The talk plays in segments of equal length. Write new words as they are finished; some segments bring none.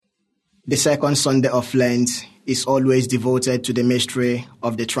The second Sunday of Lent is always devoted to the mystery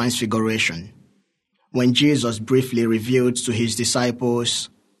of the Transfiguration, when Jesus briefly revealed to his disciples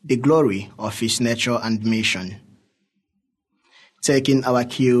the glory of his nature and mission. Taking our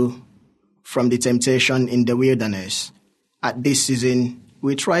cue from the temptation in the wilderness, at this season,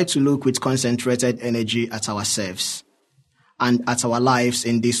 we try to look with concentrated energy at ourselves and at our lives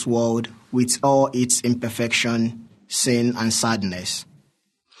in this world with all its imperfection, sin, and sadness.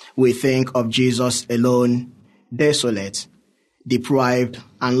 We think of Jesus alone, desolate, deprived,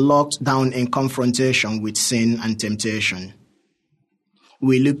 and locked down in confrontation with sin and temptation.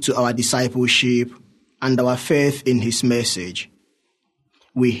 We look to our discipleship and our faith in his message.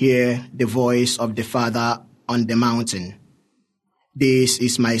 We hear the voice of the Father on the mountain. This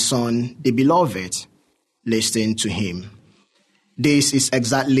is my Son, the beloved. Listen to him. This is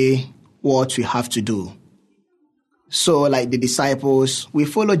exactly what we have to do. So, like the disciples, we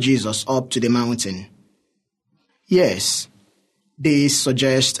follow Jesus up to the mountain. Yes, this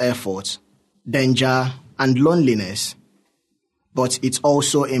suggests effort, danger, and loneliness, but it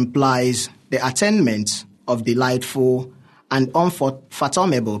also implies the attainment of delightful and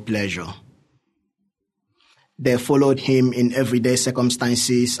unfathomable pleasure. They followed him in everyday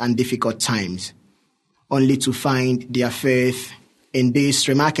circumstances and difficult times, only to find their faith in this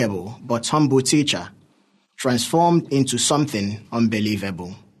remarkable but humble teacher transformed into something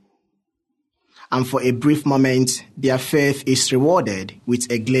unbelievable. And for a brief moment, their faith is rewarded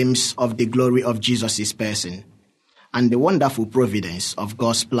with a glimpse of the glory of Jesus' person and the wonderful providence of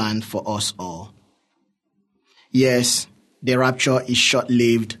God's plan for us all. Yes, the rapture is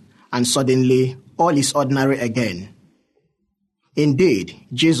short-lived, and suddenly all is ordinary again. Indeed,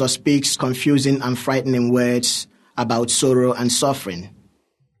 Jesus speaks confusing and frightening words about sorrow and suffering.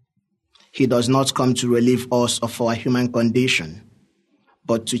 He does not come to relieve us of our human condition,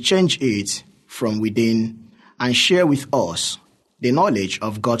 but to change it from within and share with us the knowledge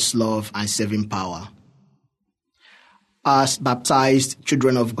of God's love and saving power. As baptized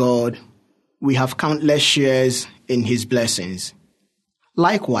children of God, we have countless shares in his blessings.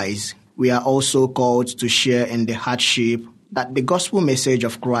 Likewise, we are also called to share in the hardship that the gospel message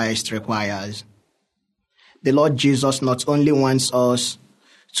of Christ requires. The Lord Jesus not only wants us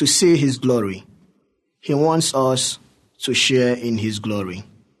to see his glory, he wants us to share in his glory.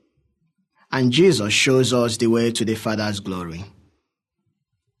 And Jesus shows us the way to the Father's glory.